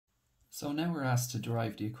So now we're asked to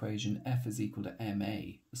derive the equation F is equal to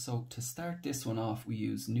ma. So to start this one off, we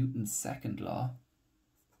use Newton's second law,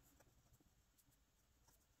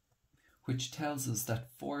 which tells us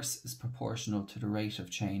that force is proportional to the rate of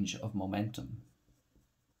change of momentum.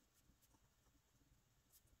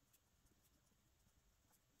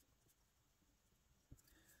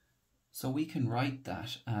 So we can write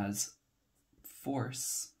that as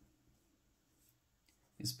force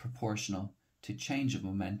is proportional to change of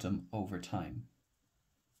momentum over time.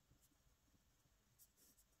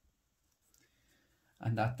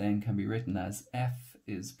 And that then can be written as F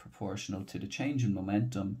is proportional to the change in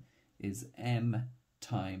momentum is m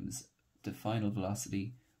times the final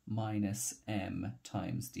velocity minus m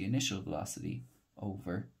times the initial velocity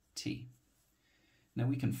over t. Now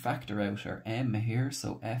we can factor out our m here,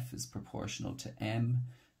 so F is proportional to m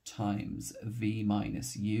times v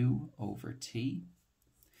minus u over t.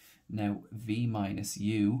 Now v minus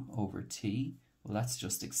u over t, well that's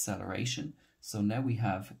just acceleration. So now we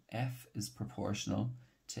have F is proportional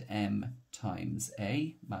to m times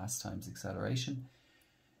a, mass times acceleration.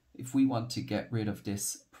 If we want to get rid of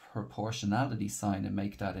this proportionality sign and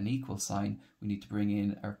make that an equal sign, we need to bring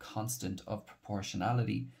in our constant of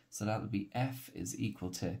proportionality. So that will be F is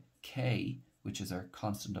equal to k, which is our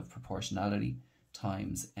constant of proportionality,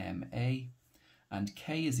 times ma. And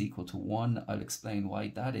k is equal to 1. I'll explain why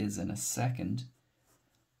that is in a second.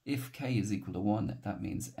 If k is equal to 1, that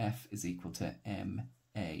means F is equal to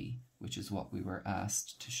ma, which is what we were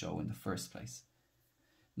asked to show in the first place.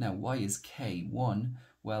 Now, why is k 1?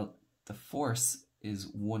 Well, the force is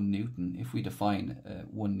 1 Newton. If we define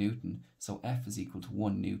 1 Newton, so F is equal to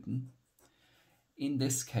 1 Newton. In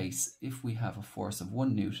this case, if we have a force of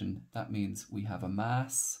 1 Newton, that means we have a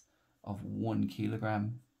mass of 1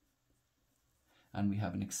 kilogram and we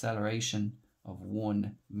have an acceleration of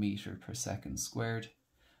 1 meter per second squared.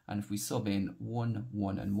 And if we sub in 1,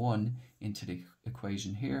 1 and 1 into the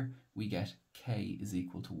equation here, we get k is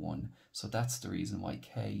equal to 1. So that's the reason why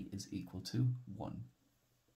k is equal to 1.